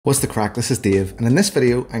What's the crack? This is Dave, and in this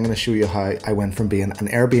video I'm going to show you how I went from being an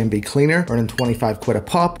Airbnb cleaner earning 25 quid a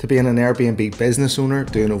pop to being an Airbnb business owner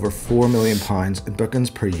doing over £4 million in bookings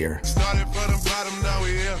per year.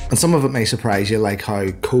 And some of it may surprise you, like how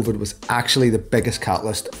COVID was actually the biggest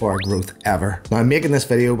catalyst for our growth ever. Now I'm making this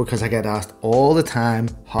video because I get asked all the time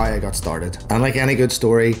how I got started. And like any good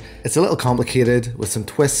story, it's a little complicated with some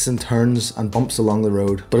twists and turns and bumps along the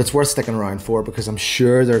road, but it's worth sticking around for because I'm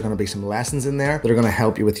sure there are going to be some lessons in there that are going to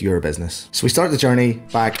help you with your business. So we started the journey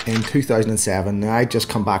back in 2007. Now I'd just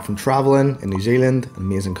come back from traveling in New Zealand, an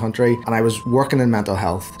amazing country, and I was working in mental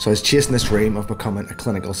health. So I was chasing this dream of becoming a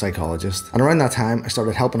clinical psychologist. And around that time, I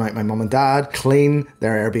started helping out my mum and dad clean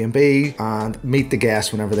their Airbnb and meet the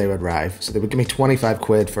guests whenever they would arrive. So they would give me 25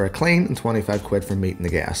 quid for a clean and 25 quid for meeting the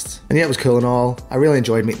guests. And yeah, it was cool and all. I really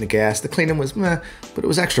enjoyed meeting the guests. The cleaning was meh, but it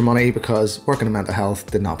was extra money because working in mental health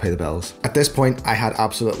did not pay the bills. At this point, I had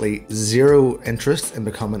absolutely zero interest in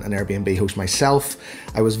becoming an Airbnb host myself.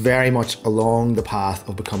 I was very much along the path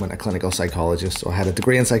of becoming a clinical psychologist. So I had a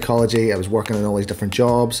degree in psychology. I was working in all these different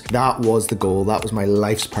jobs. That was the goal. That was my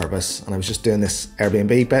life's purpose. And I was just doing this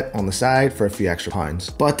Airbnb bit on the side for a few extra pounds.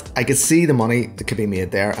 But I could see the money that could be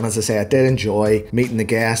made there. And as I say, I did enjoy meeting the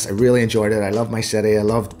guests. I really enjoyed it. I loved my city. I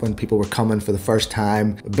loved when people were coming for the first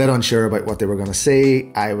time, a bit unsure about what they were going to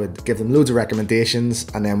see. I would give them loads of recommendations.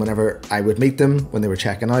 And then whenever I would meet them when they were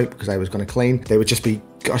checking out, because I was going to clean, they would just be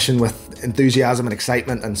gushing with enthusiasm and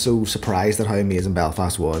excitement and so surprised at how amazing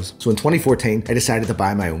Belfast was. So in 2014, I decided to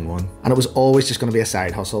buy my own one. And it was always just going to be a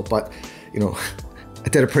side hustle, but you know, I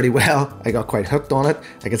did it pretty well. I got quite hooked on it.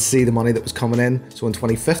 I could see the money that was coming in. So in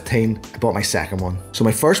 2015, I bought my second one. So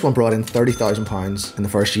my first one brought in £30,000 in the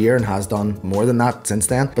first year and has done more than that since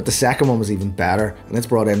then. But the second one was even better and it's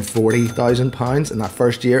brought in £40,000 in that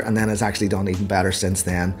first year and then has actually done even better since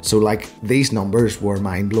then. So like these numbers were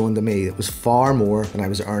mind blowing to me. It was far more than I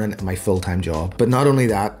was earning in my full-time job. But not only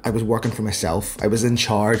that, I was working for myself. I was in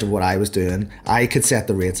charge of what I was doing. I could set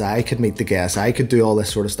the rates. I could meet the guests. I could do all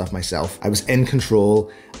this sort of stuff myself. I was in control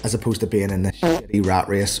as opposed to being in the shitty rat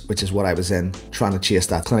race, which is what I was in, trying to chase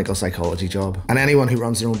that clinical psychology job. And anyone who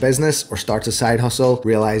runs their own business or starts a side hustle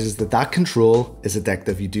realizes that that control is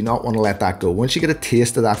addictive. You do not want to let that go. Once you get a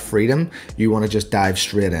taste of that freedom, you want to just dive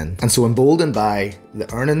straight in. And so emboldened by the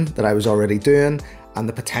earning that I was already doing and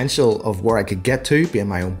the potential of where I could get to being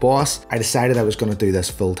my own boss, I decided I was going to do this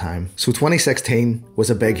full time. So 2016 was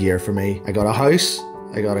a big year for me. I got a house.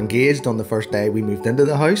 I got engaged on the first day we moved into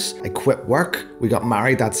the house. I quit work. We got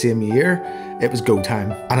married that same year. It was go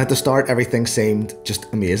time. And at the start, everything seemed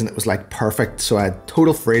just amazing. It was like perfect. So I had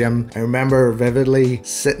total freedom. I remember vividly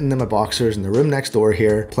sitting in my boxers in the room next door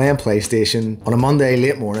here, playing PlayStation on a Monday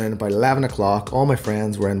late morning, about 11 o'clock. All my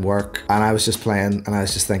friends were in work and I was just playing and I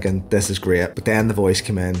was just thinking, this is great. But then the voice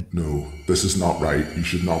came in. No, this is not right. You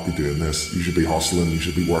should not be doing this. You should be hustling. You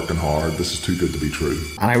should be working hard. This is too good to be true.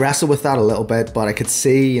 And I wrestled with that a little bit, but I could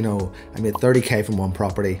see, you know, I made 30K from one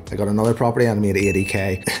property. I got another property and I made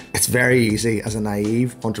 80K. It's very easy as a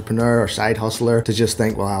naive entrepreneur or side hustler to just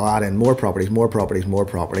think, well, I'll add in more properties, more properties, more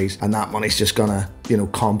properties, and that money's just gonna, you know,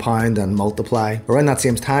 compound and multiply. Around that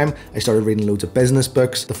same time, I started reading loads of business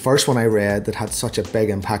books. The first one I read that had such a big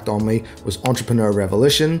impact on me was Entrepreneur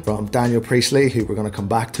Revolution from Daniel Priestley, who we're gonna come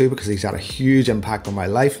back to because he's had a huge impact on my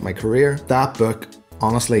life, my career. That book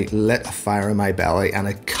honestly lit a fire in my belly and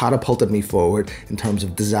it catapulted me forward in terms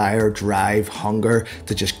of desire, drive, hunger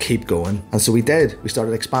to just keep going. And so we did. We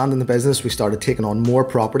started expanding the business. We started taking on more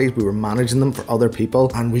properties. We were managing them for other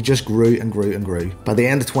people and we just grew and grew and grew. By the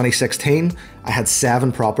end of 2016, I had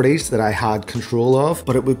 7 properties that I had control of,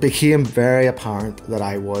 but it became very apparent that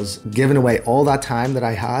I was giving away all that time that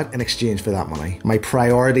I had in exchange for that money. My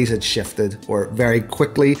priorities had shifted or very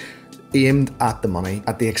quickly aimed at the money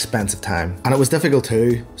at the expense of time. And it was difficult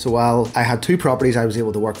too. So while I had 2 properties I was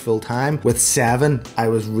able to work full time, with 7 I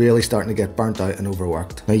was really starting to get burnt out and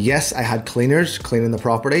overworked. Now yes, I had cleaners cleaning the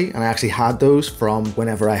property and I actually had those from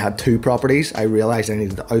whenever I had 2 properties. I realized I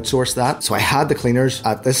needed to outsource that. So I had the cleaners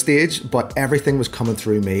at this stage, but everything was coming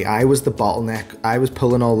through me. I was the bottleneck. I was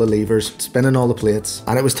pulling all the levers, spinning all the plates,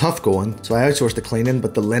 and it was tough going. So I outsourced the cleaning,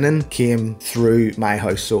 but the linen came through my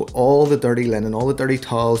house. So all the dirty linen, all the dirty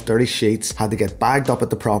towels, dirty sheets had to get bagged up at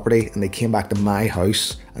the property and they came back to my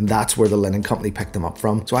house and that's where the linen company picked them up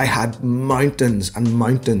from. So I had mountains and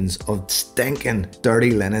mountains of stinking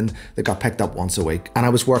dirty linen that got picked up once a week, and I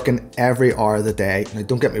was working every hour of the day. Now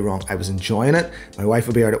don't get me wrong, I was enjoying it. My wife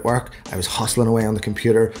would be out at work, I was hustling away on the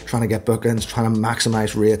computer, trying to get bookings, trying to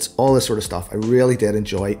maximize rates, all this sort of stuff. I really did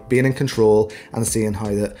enjoy being in control and seeing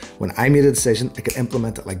how that when I made a decision, I could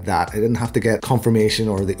implement it like that. I didn't have to get confirmation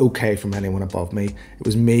or the okay from anyone above me. It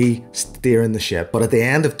was me steering the ship. But at the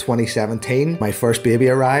end of 2017, my first baby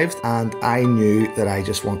arrived, and I knew that I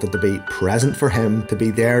just wanted to be present for him, to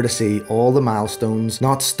be there to see all the milestones,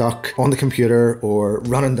 not stuck on the computer or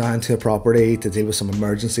running down to a property to deal with some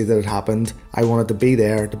emergency that had happened. I wanted to be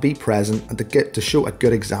there, to be present, and to show a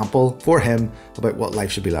good example for him about what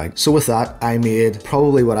life should be like. So with that, I made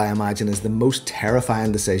probably what I imagine is the most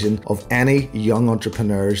terrifying decision of any young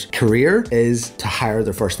entrepreneur's career, is to hire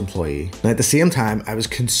their first employee. Now at the same time, I was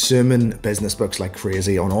consuming business books like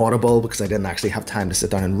crazy on Audible because I didn't actually have time to sit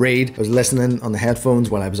down and read. I was listening on the headphones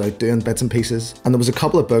while I was out doing bits and pieces. And there was a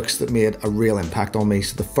couple of books that made a real impact on me.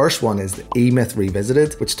 So the first one is The E-Myth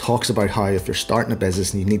Revisited, which talks about how if you're starting a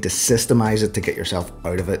business and you need to systemize it to get yourself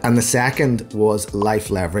out of it. And the second was Life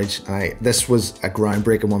Leverage. And this was a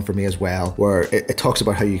groundbreaking one for me as well, where it talks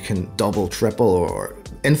about how you can double, triple, or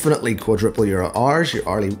infinitely quadruple your hours, your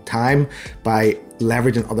hourly time, by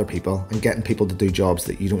leveraging other people and getting people to do jobs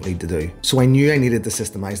that you don't need to do. So I knew I needed to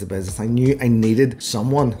systemize the business. I knew I needed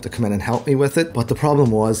someone to come in and help me with it. But the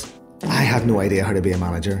problem was, I had no idea how to be a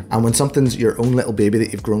manager. And when something's your own little baby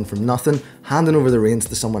that you've grown from nothing, handing over the reins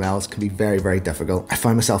to someone else can be very, very difficult. I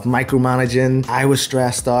found myself micromanaging, I was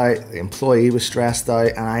stressed out, the employee was stressed out,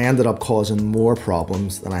 and I ended up causing more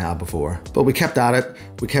problems than I had before. But we kept at it,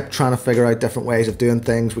 we kept trying to figure out different ways of doing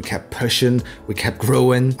things, we kept pushing, we kept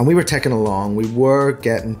growing, and we were ticking along. We were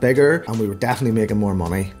getting bigger, and we were definitely making more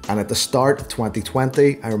money. And at the start of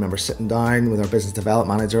 2020, I remember sitting down with our business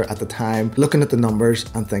development manager at the time, looking at the numbers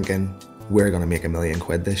and thinking, we're gonna make £1 million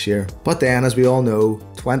this year. But then, as we all know,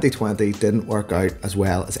 2020 didn't work out as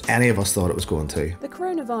well as any of us thought it was going to. The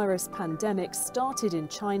coronavirus pandemic started in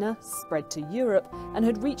China, spread to Europe, and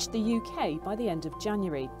had reached the UK by the end of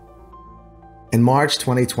January. In March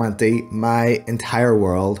 2020, my entire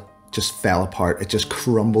world just fell apart. It just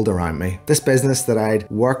crumbled around me. This business that I'd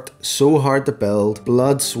worked so hard to build,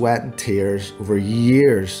 blood, sweat and tears over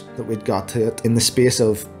years, that we'd got to it in the space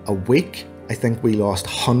of a week. I think we lost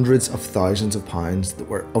hundreds of thousands of pounds that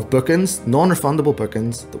were of bookings, non-refundable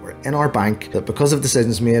bookings that were in our bank, that because of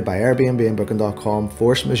decisions made by Airbnb and Booking.com,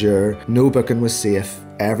 force majeure, no booking was safe.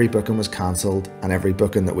 Every booking was cancelled, and every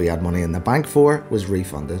booking that we had money in the bank for was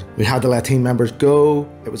refunded. We had to let team members go.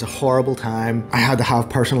 It was a horrible time. I had to have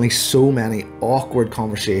personally so many awkward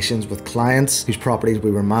conversations with clients whose properties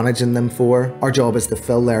we were managing them for. Our job is to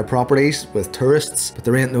fill their properties with tourists, but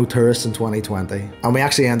there ain't no tourists in 2020. And we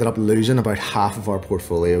actually ended up losing about half of our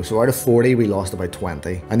portfolio. So out of 40, we lost about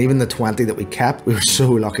 20. And even the 20 that we kept, we were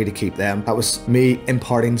so lucky to keep them. That was me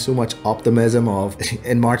imparting so much optimism of,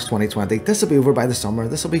 in March 2020, this will be over by the summer.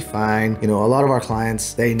 This will be fine. You know, a lot of our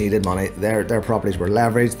clients, they needed money. Their properties were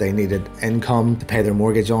leveraged. They needed income to pay their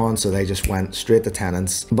mortgage on, so they just went straight to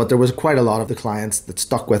tenants. But there was quite a lot of the clients that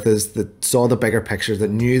stuck with us, that saw the bigger picture, that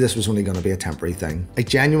knew this was only going to be a temporary thing. I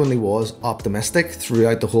genuinely was optimistic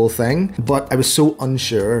throughout the whole thing, but I was so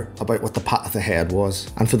unsure about what the path ahead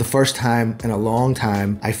was. And for the first time in a long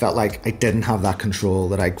time, I felt like I didn't have that control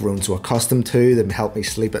that I'd grown so accustomed to, that helped me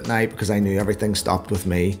sleep at night, because I knew everything stopped with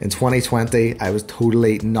me. In 2020, I was totally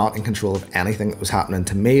not in control of anything that was happening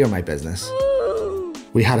to me or my business.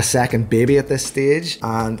 We had a second baby at this stage,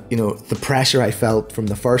 and you know, the pressure I felt from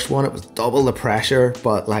the first one, it was double the pressure,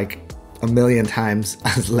 but like a million times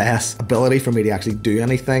as less ability for me to actually do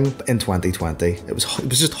anything in 2020. It was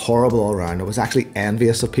just horrible all around. I was actually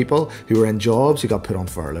envious of people who were in jobs who got put on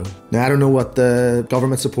furlough. Now, I don't know what the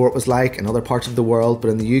government support was like in other parts of the world, but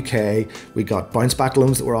in the UK, we got bounce back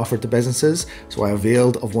loans that were offered to businesses. So I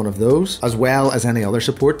availed of one of those, as well as any other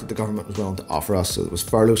support that the government was willing to offer us. So it was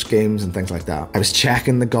furlough schemes and things like that. I was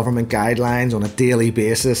checking the government guidelines on a daily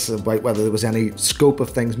basis about whether there was any scope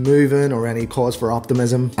of things moving or any cause for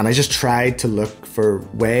optimism. And I just tried to look for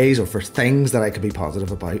ways or for things that I could be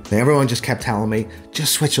positive about. Now, everyone just kept telling me,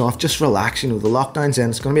 just switch off, just relax, you know, the lockdown's in,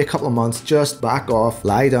 it's going to be a couple of months, just back off,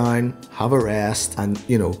 lie down, have a rest, and,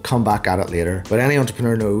 you know, come back at it later. But any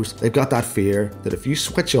entrepreneur knows they've got that fear that if you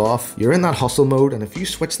switch off, you're in that hustle mode, and if you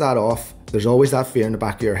switch that off, there's always that fear in the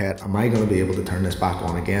back of your head, am I going to be able to turn this back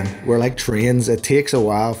on again? We're like trains, it takes a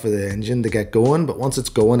while for the engine to get going, but once it's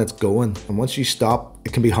going, it's going. And once you stop,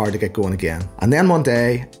 it can be hard to get going again. And then one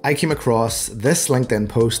day, I came across this LinkedIn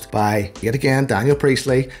post by, yet again, Daniel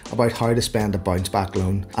Priestley about how to spend a bounce back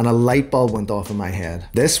loan. And a light bulb went off in my head.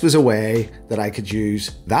 This was a way that I could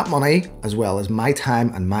use that money, as well as my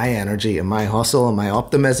time and my energy and my hustle and my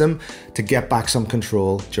optimism to get back some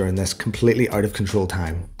control during this completely out of control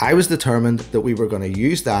time. I was determined that we were going to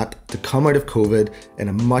use that to come out of COVID in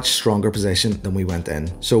a much stronger position than we went in.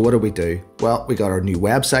 So what did we do? Well, we got our new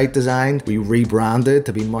website designed, we rebranded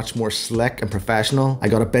to be much more slick and professional. I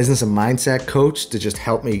got a business and mindset coach to just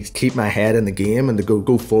help me keep my head in the game and to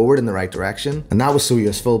go forward in the right direction. And that was so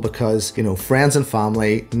useful because, you know, friends and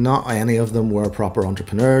family, not any of them were proper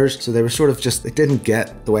entrepreneurs. So they were sort of just, they didn't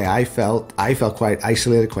get the way I felt. I felt quite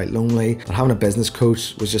isolated, quite lonely. But having a business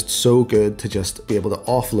coach was just so good to just be able to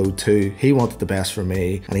offload to. He wanted the best for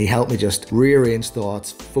me and he helped me just rearrange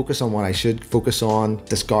thoughts, focus on what I should focus on,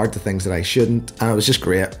 discard the things that I shouldn't. And it was just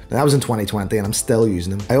great. And that was in 2020 and I'm still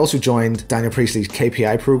using them. I also joined Daniel Priestley's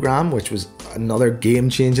KPI program, which was another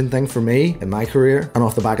game-changing thing for me in my career. And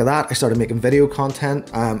off the back of that, I started making video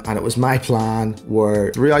content and it was my plan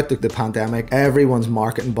where throughout the pandemic, everyone's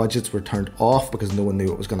marketing budgets were turned off because no one knew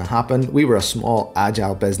what was going to happen. We were a small,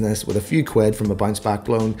 agile business with a few quid from a bounce back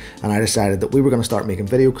loan, and I decided that we were going to start making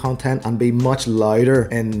video content and be much louder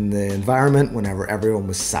in the environment whenever everyone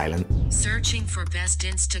was silent. Searching for best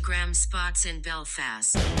Instagram spots in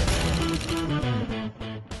Belfast.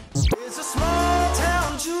 It's a small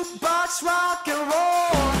town jukebox, rock and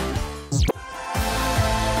roll.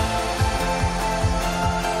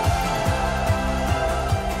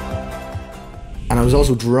 And I was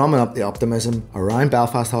also drumming up the optimism around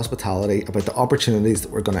Belfast hospitality about the opportunities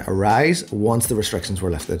that were going to arise once the restrictions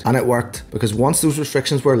were lifted. And it worked, because once those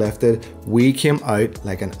restrictions were lifted, we came out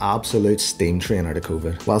like an absolute steam train out of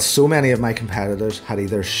COVID. While so many of my competitors had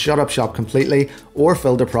either shut up shop completely or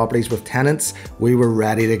filled their properties with tenants, we were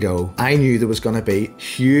ready to go. I knew there was going to be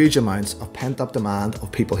huge amounts of pent-up demand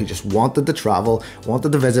of people who just wanted to travel,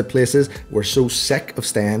 wanted to visit places, were so sick of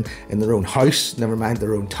staying in their own house, never mind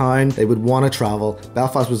their own town. They would want to travel.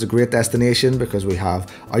 Belfast was a great destination because we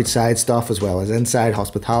have outside stuff as well as inside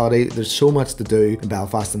hospitality. There's so much to do in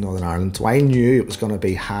Belfast and Northern Ireland, so I knew it was going to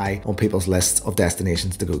be high on people's lists of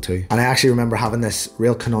destinations to go to. And I actually remember having this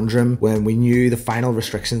real conundrum when we knew the final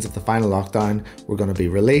restrictions of the final lockdown were going to be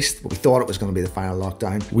released, but we thought it was going to be the final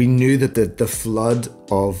lockdown. We knew that the flood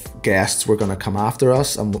of guests were going to come after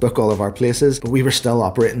us and book all of our places, but we were still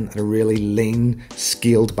operating at a really lean,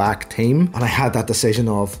 scaled back team. And I had that decision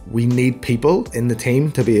of, we need people in the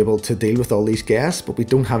team to be able to deal with all these guests, but we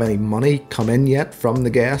don't have any money come in yet from the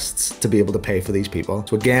guests to be able to pay for these people.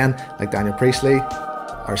 So again, like Daniel Priestley,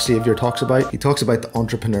 our savior, talks about, he talks about the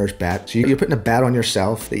entrepreneur's bet. So you're putting a bet on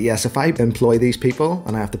yourself that yes, if I employ these people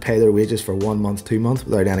and I have to pay their wages for 1 month, 2 months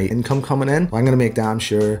without any income coming in, well, I'm going to make damn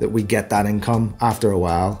sure that we get that income after a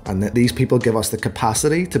while, and that these people give us the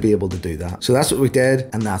capacity to be able to do that. So that's what we did,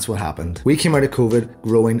 and that's what happened. We came out of COVID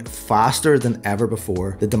growing faster than ever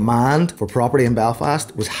before. The demand for property in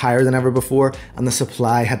Belfast was higher than ever before, and the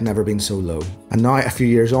supply had never been so low. And now, a few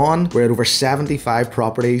years on, we're at over 75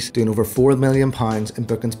 properties, doing over £4 million in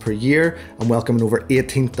bookings per year and welcoming over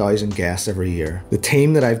 18,000 guests every year. The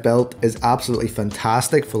team that I've built is absolutely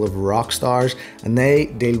fantastic, full of rock stars, and they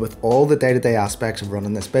deal with all the day-to-day aspects of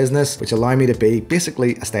running this business, which allow me to be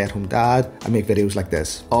basically a stay-at-home dad and make videos like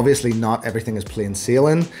this. Obviously, not everything is plain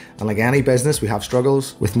sailing, and like any business, we have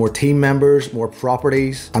struggles. With more team members, more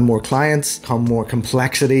properties, and more clients come more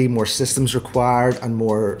complexity, more systems required, and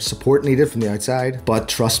more support needed from the outside. But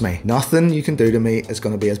trust me, nothing you can do to me is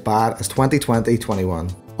going to be as bad as 2020-21.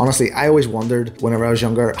 Honestly, I always wondered whenever I was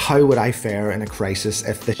younger, how would I fare in a crisis?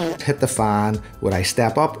 If the shit hit the fan, would I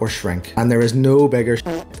step up or shrink? And there is no bigger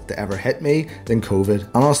shit to ever hit me than COVID.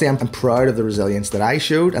 And honestly, I'm proud of the resilience that I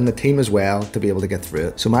showed and the team as well to be able to get through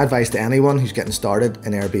it. So my advice to anyone who's getting started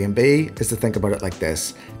in Airbnb is to think about it like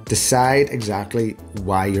this. Decide exactly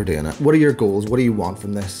why you're doing it. What are your goals? What do you want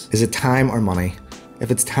from this? Is it time or money? If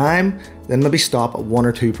it's time, then maybe stop at 1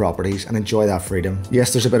 or 2 properties and enjoy that freedom.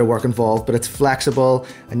 Yes, there's a bit of work involved, but it's flexible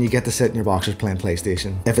and you get to sit in your boxers playing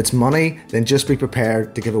PlayStation. If it's money, then just be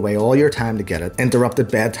prepared to give away all your time to get it. Interrupted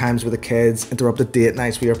bedtimes with the kids, interrupted date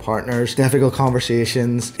nights with your partners, difficult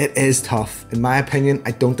conversations. It is tough. In my opinion,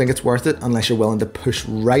 I don't think it's worth it unless you're willing to push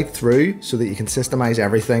right through so that you can systemize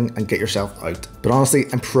everything and get yourself out. But honestly,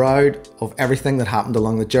 I'm proud of everything that happened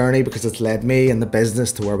along the journey because it's led me and the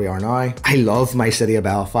business to where we are now. I love my city of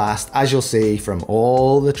Belfast. As as you'll see from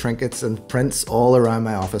all the trinkets and prints all around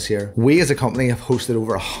my office here, we as a company have hosted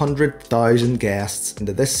over 100,000 guests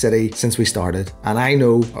into this city since we started. And I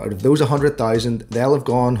know out of those 100,000, they'll have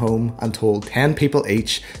gone home and told 10 people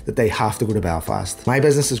each that they have to go to Belfast. My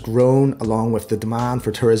business has grown along with the demand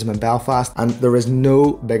for tourism in Belfast, and there is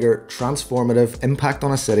no bigger transformative impact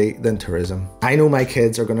on a city than tourism. I know my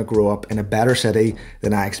kids are going to grow up in a better city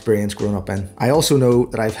than I experienced growing up in. I also know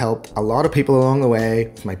that I've helped a lot of people along the way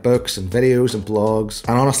with my books and videos and blogs,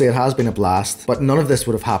 and honestly it has been a blast. But none of this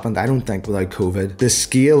would have happened, I don't think, without COVID. The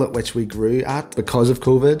scale at which we grew at because of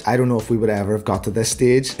COVID, I don't know if we would ever have got to this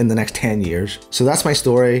stage in the next 10 years. So that's my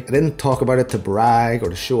story. I didn't talk about it to brag or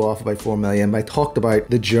to show off about 4 million, but I talked about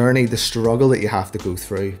the journey, the struggle that you have to go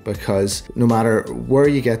through, because no matter where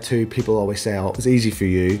you get to, people always say, oh, it's easy for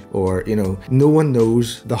you, or, you know, no one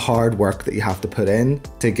knows the hard work that you have to put in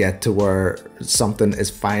to get to where something is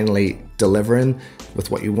finally delivering with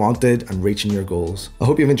what you wanted and reaching your goals. I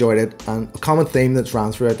hope you've enjoyed it, and a common theme that's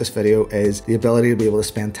ran throughout this video is the ability to be able to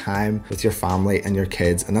spend time with your family and your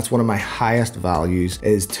kids, and that's one of my highest values,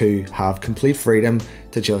 is to have complete freedom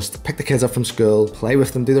to just pick the kids up from school, play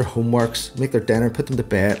with them, do their homeworks, make their dinner, put them to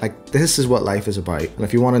bed. Like, this is what life is about. And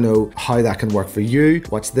if you want to know how that can work for you,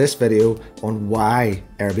 watch this video on why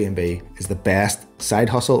Airbnb is the best side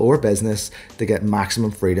hustle or business to get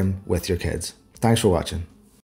maximum freedom with your kids. Thanks for watching.